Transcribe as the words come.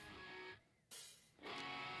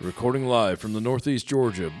Recording live from the Northeast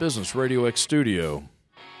Georgia Business RadioX studio.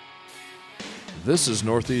 This is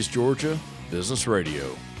Northeast Georgia Business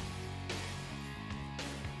Radio.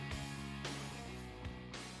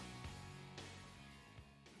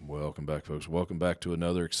 Welcome back, folks. Welcome back to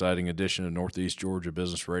another exciting edition of Northeast Georgia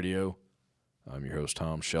Business Radio. I'm your host,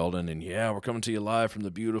 Tom Sheldon, and yeah, we're coming to you live from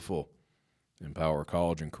the beautiful Empower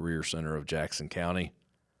College and Career Center of Jackson County.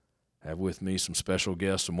 I have with me some special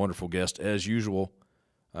guests, some wonderful guests, as usual.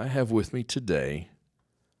 I have with me today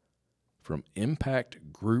from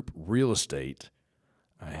Impact Group Real Estate,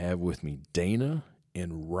 I have with me Dana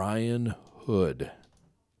and Ryan Hood.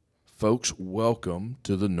 Folks, welcome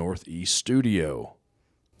to the Northeast Studio.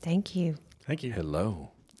 Thank you. Thank you.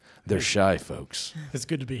 Hello. They're shy, folks. It's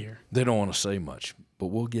good to be here. They don't want to say much, but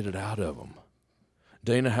we'll get it out of them.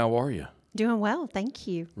 Dana, how are you? Doing well, thank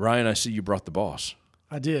you. Ryan, I see you brought the boss.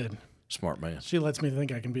 I did. Smart man. She lets me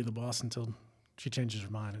think I can be the boss until she changes her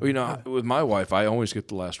mind. Well, you know, with my wife, I always get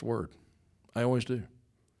the last word. I always do.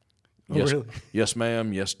 Oh, Yes, really? yes,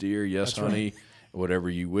 ma'am. Yes, dear. Yes, That's honey. right. Whatever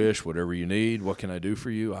you wish, whatever you need. What can I do for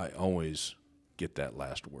you? I always get that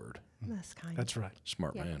last word. That's kind. That's right.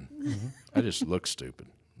 Smart Yeah. man. I just look stupid.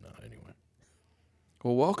 No, anyway.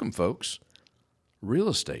 Well, welcome, folks. Real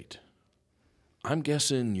estate. I'm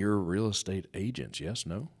guessing you're real estate agents. Yes,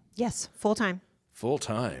 no? Yes, full time. Full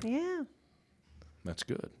time. Yeah. That's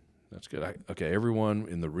good. That's good. Okay, everyone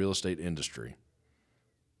in the real estate industry,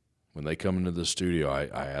 when they come into the studio, I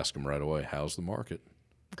ask them right away, how's the market?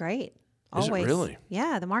 Great. Is it Always. really?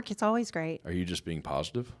 Yeah, the market's always great. Are you just being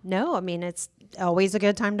positive? No, I mean, it's always a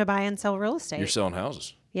good time to buy and sell real estate. You're selling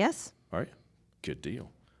houses. Yes. All right. Good deal.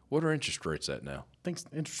 What are interest rates at now? I think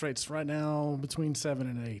interest rates right now between 7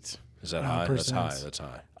 and 8. Is that high? That's high. percents. That's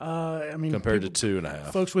high. I mean, Compared to people-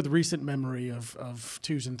 2.5. folks with recent memory of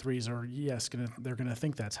twos and threes are they're gonna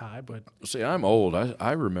think that's high, but See, I'm old.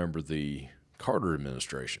 I remember the Carter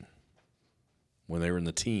administration when they were in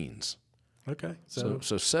the teens. okay. So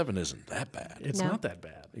 7 isn't that bad. It's No. not that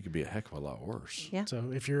bad. It could be a heck of a lot worse. Yeah.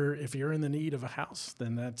 So if you're in the need of a house,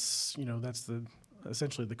 then that's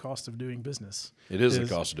essentially the cost of doing business. It is the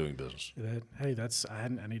cost of doing business. That, hey,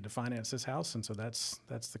 I need to finance this house, and so that's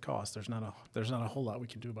the cost. There's not a whole lot we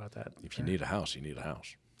can do about that. If you need a house, you need a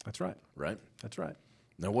house, That's right. right? That's right.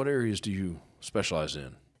 Now, what areas do you specialize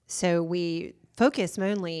in? So we focus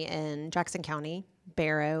mainly in Jackson County,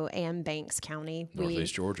 Barrow, and Banks County.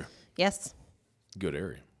 Northeast Georgia. Yes. Good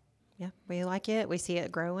area. Yeah, we like it. We see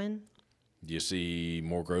it growing. Do you see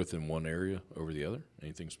more growth in one area over the other?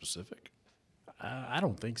 Anything specific? I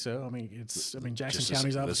don't think so. I mean, Jackson Just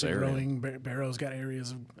County's this obviously area. growing. Barrow's got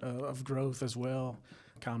areas of growth as well,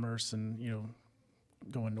 commerce and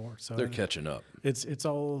going north. So They're catching up.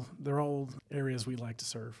 they're all areas we like to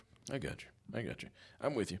serve. I got you.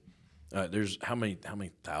 I'm with you. There's how many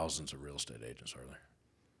thousands of real estate agents are there?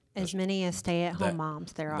 As many as stay-at-home that-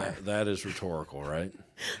 moms there are. That is rhetorical, right?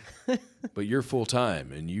 But you're full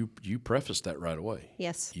time, and you prefaced that right away.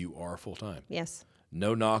 Yes. You are full time. Yes.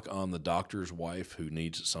 No knock on the doctor's wife who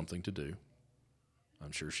needs something to do.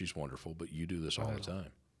 I'm sure she's wonderful, but you do this all the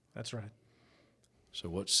time. That's right. So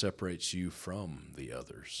what separates you from the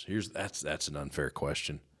others? That's an unfair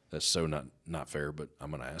question. That's so not fair, but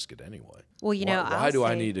I'm going to ask it anyway. Well, why do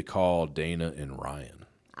I need to call Dana and Ryan?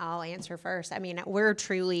 I'll answer first. I mean, we're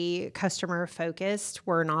truly customer focused.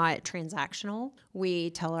 We're not transactional. We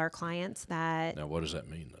tell our clients that Now, what does that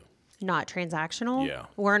mean, though? not transactional. Yeah.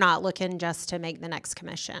 We're not looking just to make the next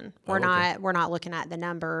commission. We're not looking at the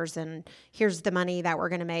numbers and here's the money that we're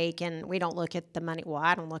going to make, and we don't look at the money. Well,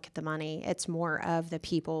 I don't look at the money. It's more of the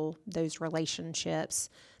people, those relationships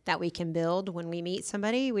that we can build. When we meet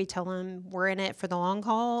somebody, we tell them we're in it for the long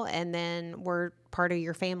haul, and then we're part of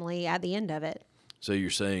your family at the end of it. So you're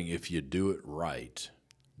saying if you do it right,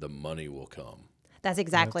 the money will come. That's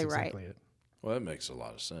exactly That's right. exactly it. Well, that makes a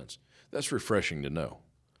lot of sense. That's refreshing to know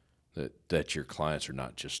that your clients are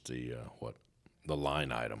not just the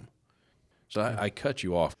line item. So I cut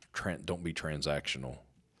you off. Don't be transactional.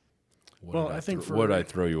 What did I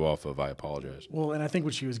throw you off of? I apologize. Well, and I think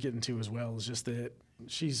what she was getting to as well is just that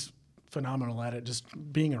she's phenomenal at it, just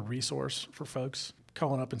being a resource for folks,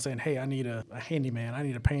 calling up and saying, hey, I need a handyman, I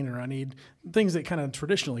need a painter, I need things that kind of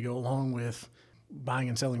traditionally go along with buying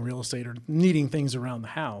and selling real estate or needing things around the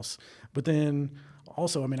house. But then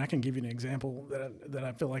also, I mean, I can give you an example that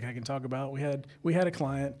I feel like I can talk about. We had a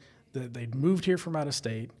client that they'd moved here from out of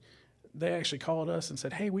state. They actually called us and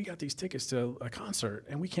said, hey, we got these tickets to a concert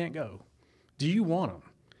and we can't go. Do you want them?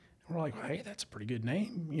 And we're like, well, hey, that's a pretty good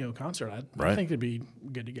name, concert. I think it'd be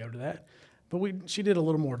good to go to that. But she did a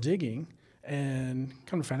little more digging and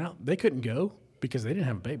come to find out they couldn't go because they didn't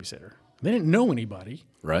have a babysitter. They didn't know anybody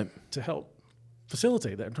Right. to help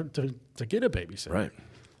facilitate that, to get a babysitter. Right.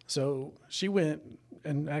 So she went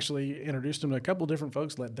and actually introduced them to a couple different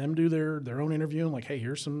folks, let them do their own interviewing, like, hey,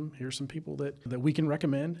 here's some people that we can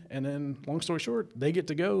recommend. And then long story short, they get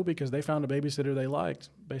to go because they found a babysitter they liked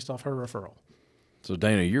based off her referral. So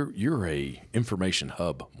Dana, you're a information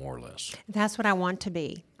hub, more or less. That's what I want to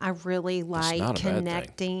be. I really like not a bad thing.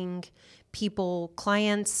 connecting people,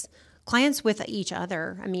 clients with each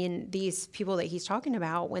other. I mean, these people that he's talking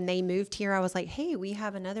about, when they moved here, I was like, hey, we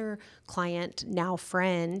have another client, now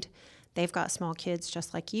friend. They've got small kids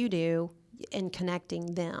just like you do, and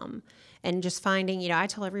connecting them. And just finding, I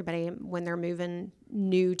tell everybody when they're moving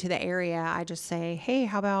new to the area, I just say, hey,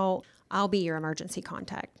 how about I'll be your emergency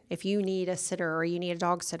contact. If you need a sitter or you need a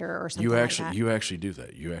dog sitter or something like that. You actually do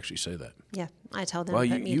that. You actually say that. Yeah, I tell them. Well,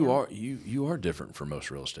 put me you down. you are different from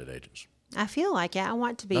most real estate agents. I feel like it. I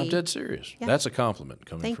want to be. I'm dead serious. Yeah. That's a compliment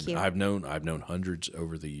coming Thank from you. me. I've known hundreds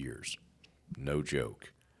over the years. No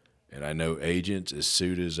joke. And I know agents, as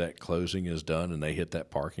soon as that closing is done and they hit that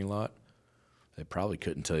parking lot, they probably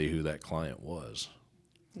couldn't tell you who that client was.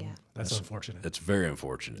 Yeah. That's unfortunate. It's very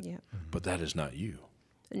unfortunate. Yeah. But that is not you.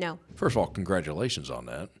 No. First of all, congratulations on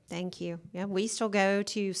that. Thank you. Yeah, we still go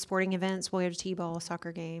to sporting events. We'll go to T-ball,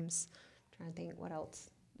 soccer games. I'm trying to think what else.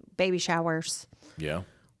 Baby showers. Yeah.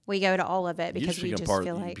 We go to all of it You because we just feel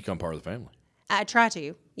you like become part of the family. I try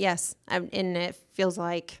to. Yes, and it feels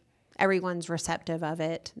like everyone's receptive of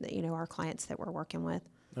it. Our clients that we're working with.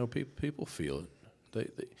 No, people feel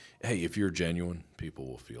it. Hey, if you're genuine, people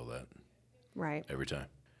will feel that Right. every time.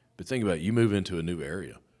 But think about it. You move into a new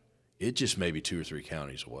area. It just may be 2 or 3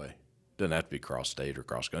 counties away. Doesn't have to be cross state or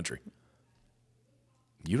cross country.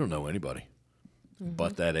 You don't know anybody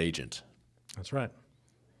but that agent. That's right.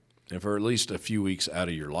 And for at least a few weeks out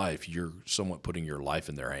of your life, you're somewhat putting your life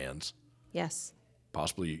in their hands, Yes.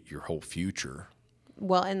 possibly your whole future.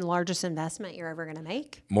 Well, and the largest investment you're ever going to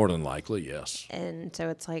make. More than likely, yes. And so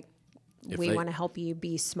it's like If we they- want to help you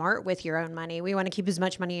be smart with your own money. We want to keep as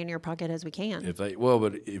much money in your pocket as we can. But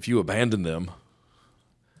if you abandon them,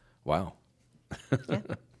 wow. Yeah.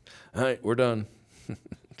 All right, we're done.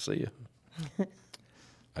 See ya.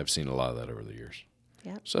 I've seen a lot of that over the years.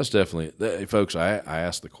 Yeah. So that's definitely, folks. I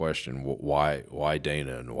asked the question, why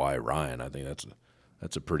Dana and why Ryan? I think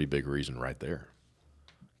that's a pretty big reason right there.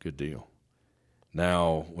 Good deal.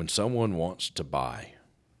 Now, when someone wants to buy,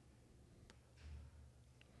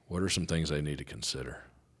 what are some things they need to consider?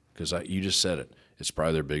 Because you just said it. It's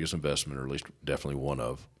probably their biggest investment, or at least definitely one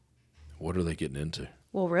of. What are they getting into?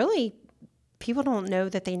 Well, really, people don't know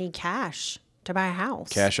that they need cash to buy a house.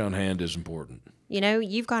 Cash on hand is important.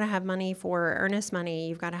 You've got to have money for earnest money.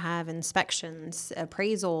 You've got to have inspections,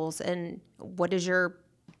 appraisals, and what is your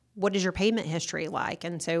payment history like?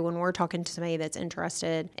 And so when we're talking to somebody that's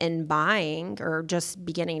interested in buying or just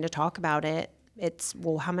beginning to talk about it, it's,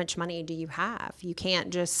 well, how much money do you have? You can't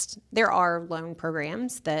just, there are loan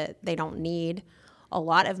programs that they don't need a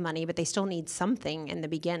lot of money, but they still need something in the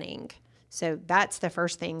beginning. So that's the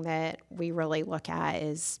first thing that we really look at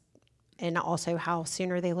is, and also how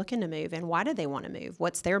soon are they looking to move and why do they want to move?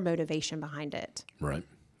 What's their motivation behind it? Right.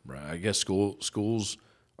 I guess schools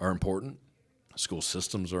are important. School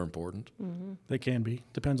systems are important. Mm-hmm. They can be.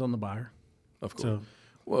 Depends on the buyer. Of course. So,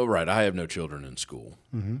 Well, right. I have no children in school.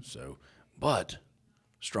 But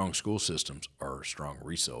strong school systems are strong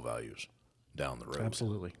resale values down the road.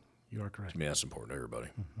 absolutely. You are correct. I mean, that's important to everybody,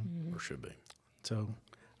 or should be. So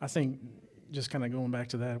I think just kind of going back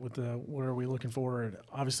to that with what are we looking for?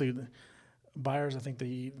 Obviously, the buyers, I think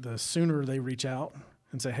the sooner they reach out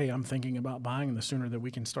and say, hey, I'm thinking about buying, the sooner that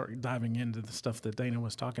we can start diving into the stuff that Dana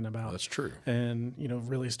was talking about. That's true. And,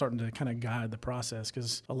 really starting to kind of guide the process.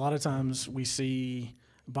 Because a lot of times we see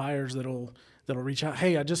buyers that'll reach out,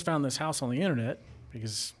 hey, I just found this house on the internet,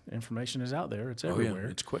 because information is out there. It's everywhere. Oh,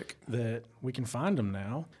 yeah. It's quick. That we can find them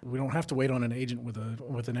now. We don't have to wait on an agent with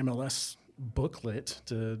an MLS booklet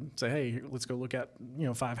to say, hey, let's go look at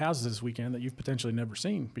 5 houses this weekend that you've potentially never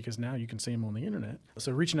seen, because now you can see them on the internet.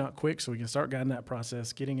 So reaching out quick so we can start guiding that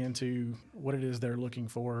process, getting into what it is they're looking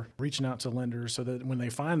for, reaching out to lenders so that when they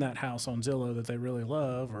find that house on Zillow that they really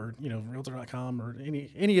love, or Realtor.com, or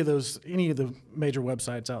any of the major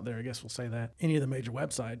websites out there, I guess we'll say that, any of the major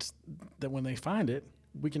websites, that when they find it,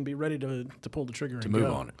 we can be ready to pull the trigger and move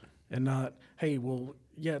go. on it. And not, hey, well,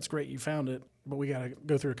 yeah, it's great you found it, but we got to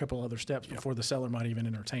go through a couple other steps before the seller might even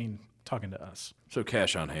entertain talking to us. So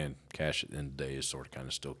cash on hand, cash at the end of the day is sort of kind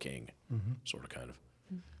of still king, sort of kind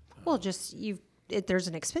of. Well, just there's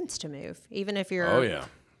an expense to move, even if you're. Oh, yeah.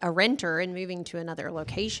 a renter and moving to another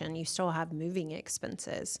location, you still have moving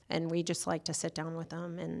expenses. And we just like to sit down with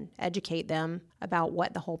them and educate them about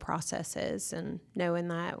what the whole process is, and knowing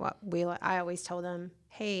that I always tell them,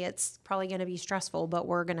 hey, it's probably going to be stressful, but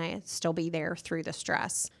we're going to still be there through the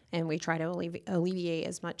stress. And we try to alleviate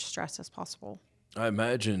as much stress as possible. I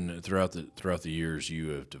imagine throughout the years you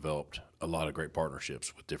have developed a lot of great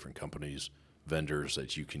partnerships with different companies, vendors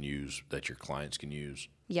that you can use, that your clients can use.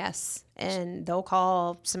 Yes. And they'll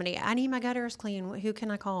call somebody, I need my gutters clean. Who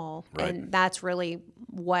can I call? Right. And that's really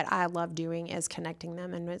what I love doing, is connecting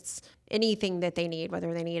them. And it's anything that they need,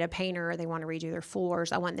 whether they need a painter or they want to redo their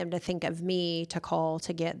floors. I want them to think of me to call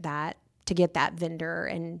to get that vendor.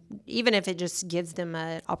 And even if it just gives them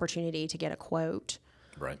an opportunity to get a quote,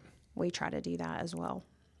 Right. we try to do that as well.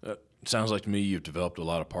 Sounds like to me you've developed a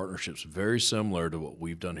lot of partnerships very similar to what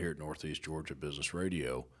we've done here at Northeast Georgia Business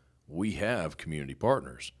Radio. We have community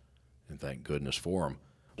partners, and thank goodness for them.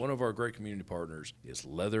 One of our great community partners is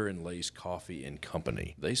Leather and Lace Coffee and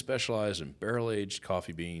Company. They specialize in barrel-aged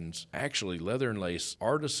coffee beans. Actually, Leather and Lace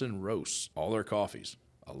artisan roasts all their coffees.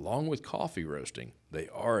 Along with coffee roasting, they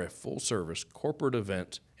are a full-service corporate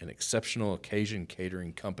event and exceptional occasion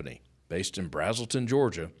catering company. Based in Brazelton,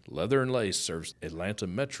 Georgia, Leather and Lace serves Atlanta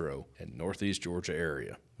Metro and Northeast Georgia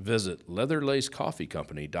area. Visit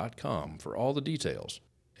leatherlacecoffeecompany.com for all the details.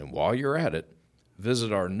 And while you're at it,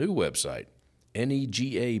 visit our new website,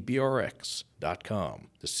 negabrx.com,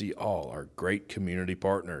 to see all our great community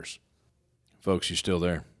partners. Folks, you still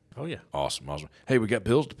there? Oh, yeah. Awesome. Hey, we got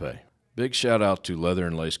bills to pay. Big shout out to Leather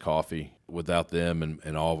and Lace Coffee. Without them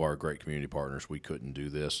and all of our great community partners, we couldn't do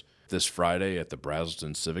this. This Friday at the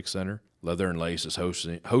Brazelton Civic Center, Leather and Lace is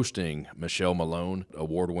hosting Michelle Malone,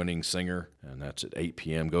 award-winning singer, and that's at 8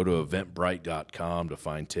 p.m. Go to eventbrite.com to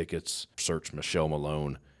find tickets. Search Michelle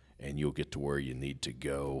Malone, and you'll get to where you need to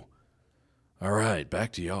go. All right,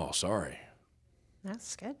 back to y'all. Sorry.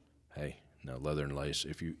 That's good. Hey, no, Leather and Lace.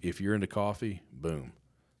 If you're into coffee, boom,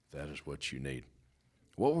 that is what you need.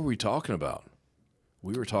 What were we talking about?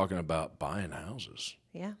 We were talking about buying houses.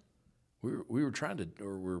 Yeah. We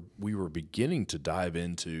were beginning to dive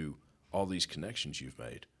into all these connections you've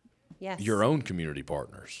made. Yes. Your own community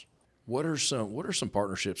partners. What are some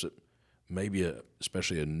partnerships that maybe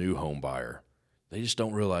especially a new home buyer, they just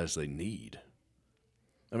don't realize they need?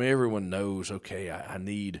 I mean, everyone knows, okay, I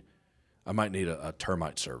might need a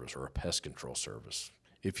termite service or a pest control service.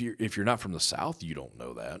 If you're not from the South, you don't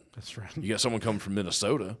know that. That's right. You got someone coming from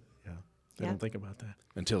Minnesota. Yeah. They don't think about that.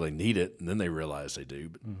 Until they need it, and then they realize they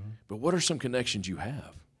do. But what are some connections you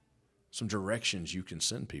have? Some directions you can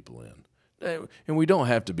send people in? And we don't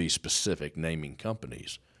have to be specific naming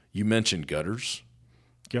companies. You mentioned gutters.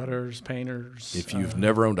 Gutters, painters. If you've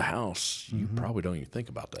never owned a house, you probably don't even think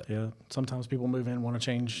about that. Yeah. Sometimes people move in, want to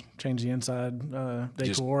change the inside decor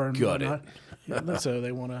Just and gut whatnot. Yeah, so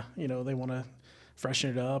they want to freshen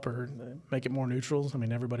it up or make it more neutral. I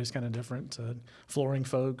mean, everybody's kind of different. Flooring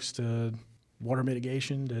folks to water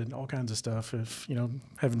mitigation to all kinds of stuff. If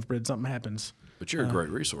heaven forbid something happens. But you're a great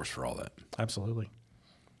resource for all that. Absolutely.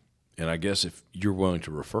 And I guess if you're willing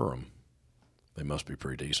to refer them, they must be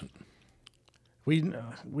pretty decent. We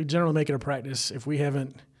generally make it a practice, if we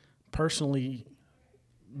haven't personally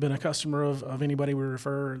been a customer of anybody we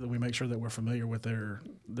refer, that we make sure that we're familiar with their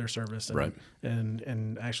service and, Right.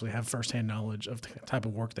 and actually have firsthand knowledge of the type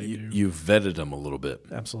of work they do. You've vetted them a little bit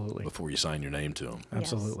Absolutely. before you sign your name to them.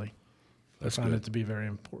 Absolutely. That's I find good. it to be very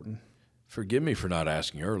important. Forgive me for not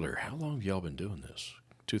asking earlier. How long have y'all been doing this?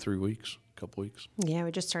 2-3 weeks? A couple weeks? Yeah,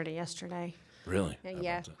 we just started yesterday. Really? How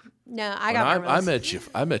Yeah. about that? No, I When got my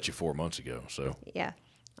I met you 4 months ago, so Yeah.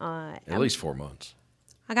 at least 4 months.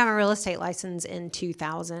 I got my real estate license in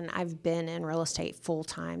 2000. I've been in real estate full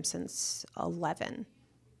time since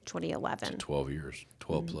 2011. 12 years,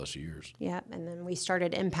 12 plus years. Yeah, and then we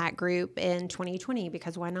started Impact Group in 2020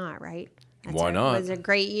 because why not, right? Why not? It was a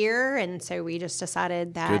great year, and so we just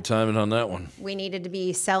decided that Good timing on that one. we needed to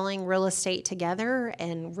be selling real estate together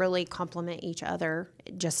and really complement each other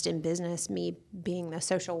just in business, me being the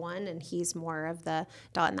social one and he's more of the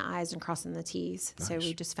dotting the I's and crossing the T's. So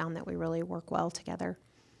we just found that we really work well together.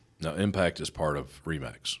 Now, Impact is part of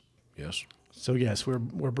Remax, yes? So yes, we're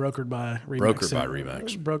brokered by Remax. Brokered by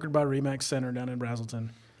Remax. Brokered by Remax Center down in Brazelton.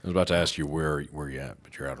 I was about to ask you where you at,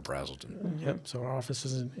 but you're out of Brazelton. Yep. So our office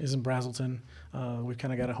is in Brazelton. We've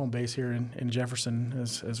kind of got a home base here in Jefferson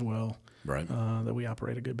as well. Right. That we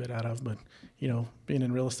operate a good bit out of. But being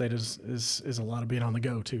in real estate is a lot of being on the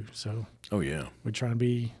go too. So Oh, yeah. we try to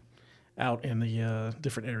be out in the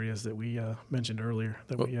different areas that we mentioned earlier.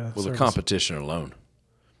 That Well, we the service. competition alone,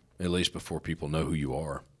 at least before people know who you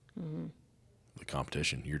are, the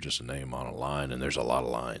competition. You're just a name on a line, and there's a lot of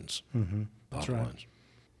lines. Mm-hmm. That's right. Lines.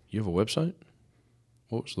 You have a website?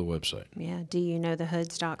 What was the website? Yeah,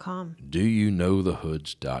 doyouknowthehoods.com.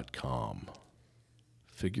 doyouknowthehoods.com.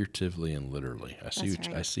 Figuratively and literally. I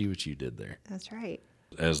see what you did there. That's right.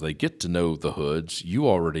 As they get to know the Hoods, you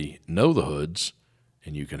already know the Hoods,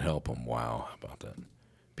 and you can help them. Wow, how about that?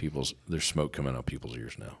 There's smoke coming out people's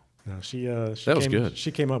ears now. No, she that was good.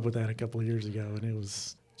 She came up with that a couple of years ago, and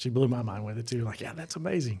she blew my mind with it too. Like, yeah, that's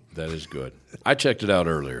amazing. That is good. I checked it out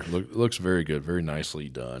earlier. Looks very good, very nicely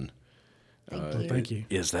done. Thank you.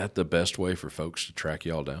 Is that the best way for folks to track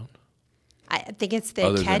y'all down? I think it's the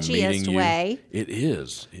Other than catchiest meeting you? way. It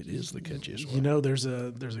is. It is the catchiest way. You know, there's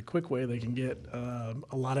a quick way they can get a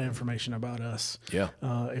lot of information about us. Yeah.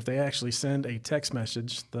 If they actually send a text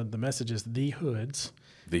message, the message is the Hoods.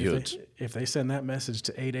 The Hoods. If they send that message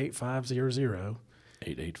to 88500.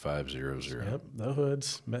 88500. Yep, the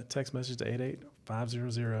Hoods. Text message to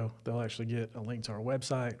 88500. They'll actually get a link to our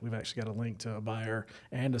website. We've actually got a link to a buyer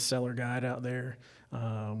and a seller guide out there.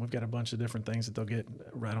 We've got a bunch of different things that they'll get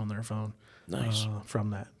right on their phone. Nice.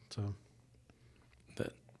 From that. So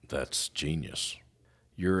that's genius.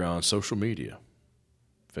 You're on social media,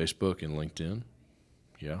 Facebook and LinkedIn.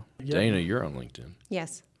 Yeah. Yep. Dana, you're on LinkedIn.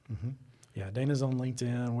 Yes. Mm-hmm. Yeah, Dana's on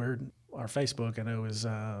LinkedIn. Our Facebook, I know, is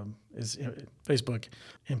Facebook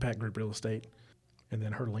Impact Group Real Estate, and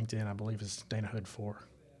then her LinkedIn, I believe, is Dana Hood 4.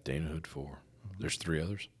 Dana Hood 4. Mm-hmm. There's 3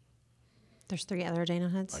 others. There's 3 other Dana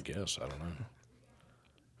Hoods. I guess. I don't know.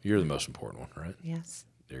 You're the most important one, right? Yes.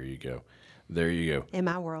 There you go. There you go. In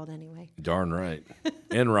my world, anyway. Darn right.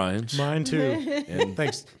 And Ryan's. Mine too. And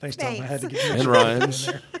thanks, Tom. I had to get and Ryan's.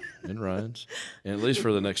 And Ryan's. And at least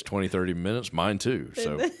for the next 20, 30 minutes, mine too.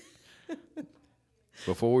 So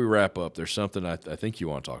before we wrap up, there's something I think you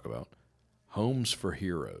want to talk about. Homes for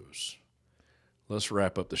Heroes. Let's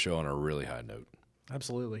wrap up the show on a really high note.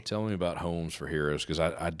 Absolutely. Tell me about Homes for Heroes, because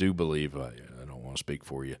I do believe, I don't want to speak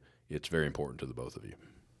for you, it's very important to the both of you.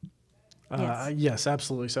 Yes,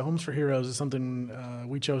 absolutely. So Homes for Heroes is something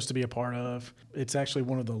we chose to be a part of. It's actually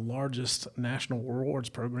one of the largest national rewards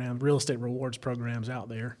programs, real estate rewards programs out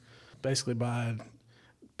there. Basically by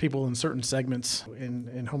people in certain segments.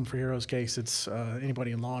 In Home for Heroes case, it's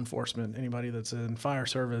anybody in law enforcement, anybody that's in fire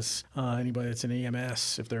service, anybody that's in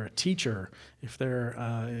EMS, if they're a teacher, if they're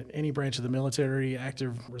in any branch of the military,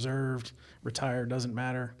 active, reserved, retired, doesn't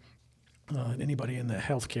matter. And anybody in the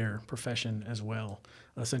healthcare profession as well.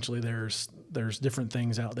 Essentially, there's different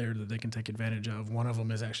things out there that they can take advantage of. One of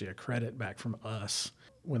them is actually a credit back from us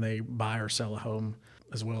when they buy or sell a home,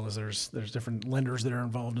 as well as there's different lenders that are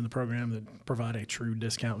involved in the program that provide a true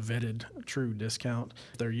discount, vetted true discount.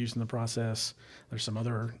 They're used in the process. There's some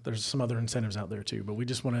other incentives out there too. But we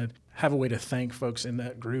just want to have a way to thank folks in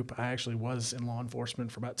that group. I actually was in law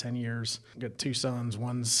enforcement for about 10 years. Got 2 sons.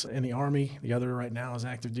 One's in the Army. The other right now is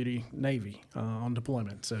active duty Navy on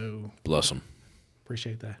deployment. So bless them.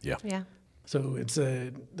 Appreciate that. Yeah. Yeah. So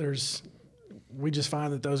we just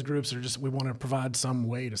find that those groups we want to provide some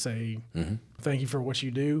way to say thank you for what you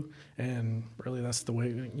do, and really that's the way,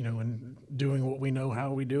 in doing what we know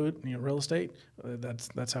how we do it, real estate.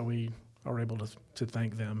 That's how we are able to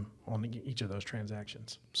thank them on each of those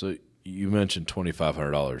transactions. So you mentioned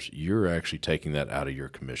 $2,500. You're actually taking that out of your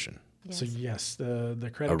commission. Yes. So yes, the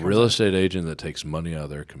credit. A real estate agent that takes money out of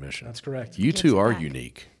their commission. That's correct. You Gives two it are back.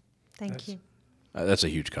 unique. Thank you. That's a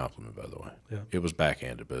huge compliment, by the way. Yeah. It was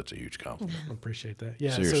backhanded, but it's a huge compliment. I appreciate that.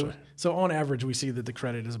 Yeah. Seriously. So on average, we see that the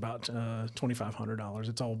credit is about $2,500.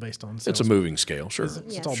 It's all based on sales. It's a moving scale, sure.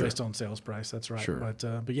 It's all based on sales price. That's right. Sure.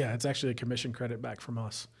 But yeah, it's actually a commission credit back from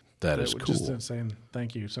us. That is we're cool. Just saying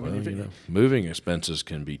thank you. So Well, moving expenses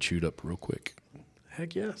can be chewed up real quick.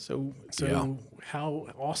 heck yeah. So Yeah. How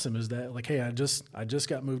awesome is that? Like, hey, I just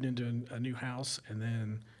got moved into a new house, and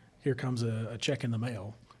then here comes a check in the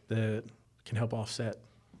mail that can help offset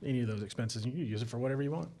any of those expenses. You can use it for whatever you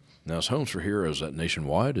want. Now, is Homes for Heroes, that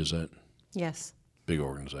nationwide? Is that Yes, big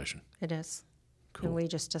organization? it is. Cool. And we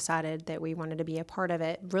just decided that we wanted to be a part of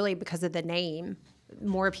it, really because of the name.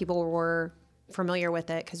 More people were familiar with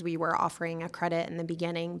it because we were offering a credit in the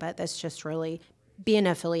beginning, but that's just really being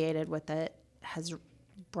affiliated with it has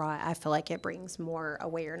brought, I feel like it brings more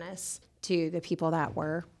awareness to the people that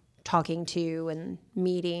we're talking to and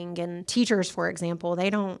meeting. And teachers, for example, they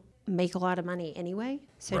don't make a lot of money anyway.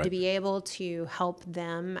 So Right. to be able to help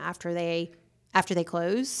them after they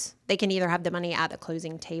close, they can either have the money at the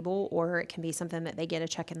closing table, or it can be something that they get a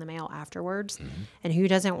check in the mail afterwards. Mm-hmm. And who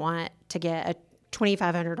doesn't want to get a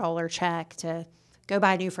 $2,500 check to go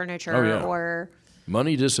buy new furniture Oh, yeah. or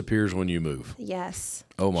Money disappears when you move. yes.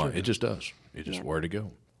 Oh, my. It just does. It just Yeah. where to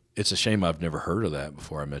go. It's a shame I've never heard of that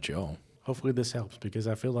before I met y'all. hopefully this helps, because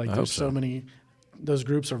I feel like I there's hope so. many, those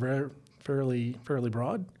groups are fairly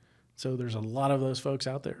broad. So there's a lot of those folks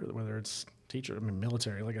out there, whether it's teacher,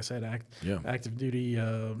 military, like I said, active duty,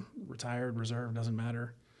 retired, reserve, doesn't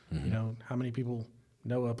matter. How many people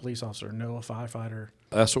know a police officer, know a firefighter?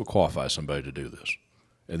 That's what qualifies somebody to do this.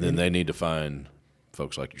 And then they need to find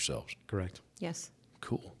folks like yourselves. Correct. Yes.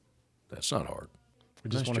 Cool. That's not hard. We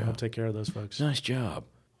just Nice want to help job. take care of those folks. Nice job.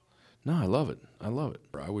 No, I love it. I love it.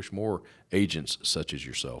 I wish more agents such as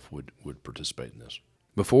yourself would participate in this.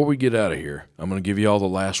 Before we get out of here, I'm going to give you all the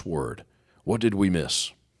last word. What did we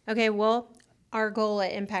miss? Okay, well, our goal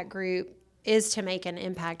at Impact Group is to make an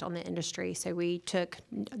impact on the industry. So we took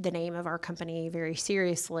the name of our company very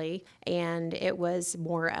seriously, and it was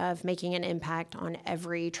more of making an impact on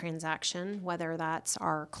every transaction, whether that's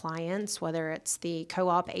our clients, whether it's the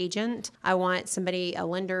co-op agent. I want somebody, a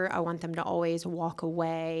lender, I want them to always walk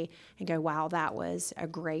away and go, wow, that was a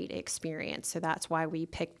great experience. So that's why we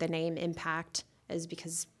picked the name Impact, is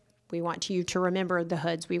because we want you to remember the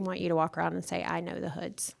hoods. We want you to walk around and say, I know the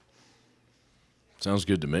hoods. Sounds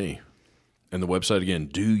good to me. And the website again,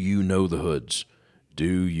 Do You Know the Hoods? Do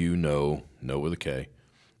you know with a K,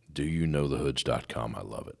 doyouknowthehoods.com. I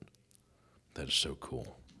love it. That is so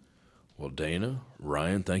cool. Well, Dana,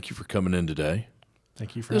 Ryan, thank you for coming in today.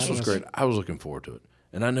 Thank you for This having was us. great. I was looking forward to it.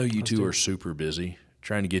 And I know you two are super busy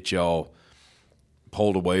trying to get y'all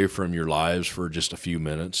pulled away from your lives for just a few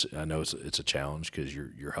minutes. I know it's a challenge because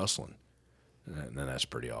you're hustling. And that's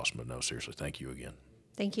pretty awesome. But no, seriously, thank you again.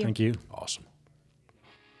 Thank you. Thank you. Awesome.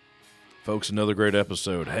 Folks, another great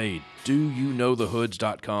episode. Hey,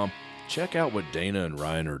 doyouknowthehoods.com. Check out what Dana and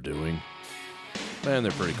Ryan are doing. Man,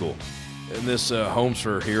 they're pretty cool. And this Homes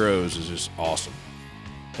for Heroes is just awesome.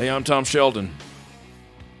 Hey, I'm Tom Sheldon.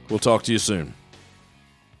 We'll talk to you soon.